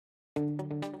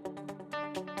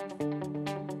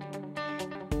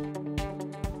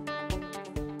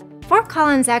Fort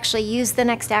Collins actually used the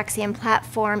NextAxiom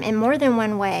platform in more than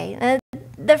one way.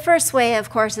 The first way, of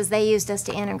course, is they used us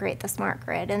to integrate the smart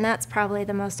grid, and that's probably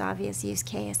the most obvious use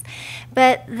case.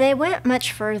 But they went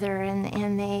much further,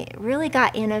 and they really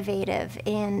got innovative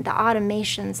in the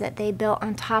automations that they built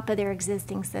on top of their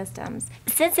existing systems.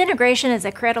 Since integration is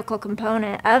a critical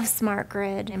component of smart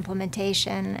grid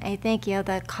implementation, I think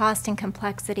the cost and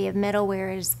complexity of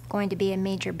middleware is going to be a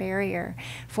major barrier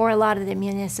for a lot of the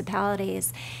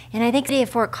municipalities. And I think the city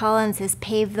of Fort Collins has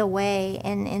paved the way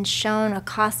and shown a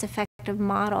cost-effective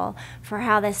model for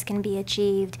how this can be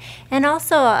achieved, and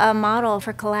also a model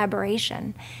for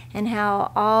collaboration and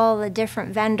how all the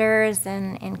different vendors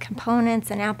and components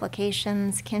and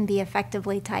applications can be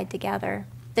effectively tied together.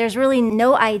 There's really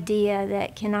no idea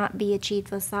that cannot be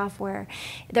achieved with software.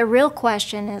 The real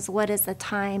question is, what is the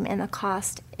time and the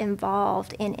cost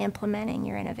involved in implementing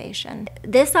your innovation?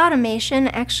 This automation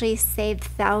actually saved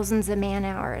thousands of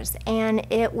man-hours, and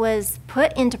it was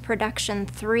put into production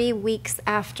 3 weeks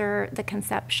after the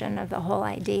conception of the whole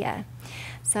idea.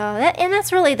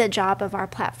 That's really the job of our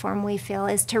platform, we feel,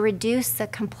 is to reduce the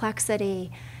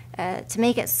complexity, to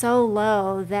make it so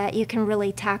low that you can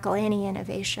really tackle any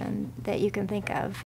innovation that you can think of.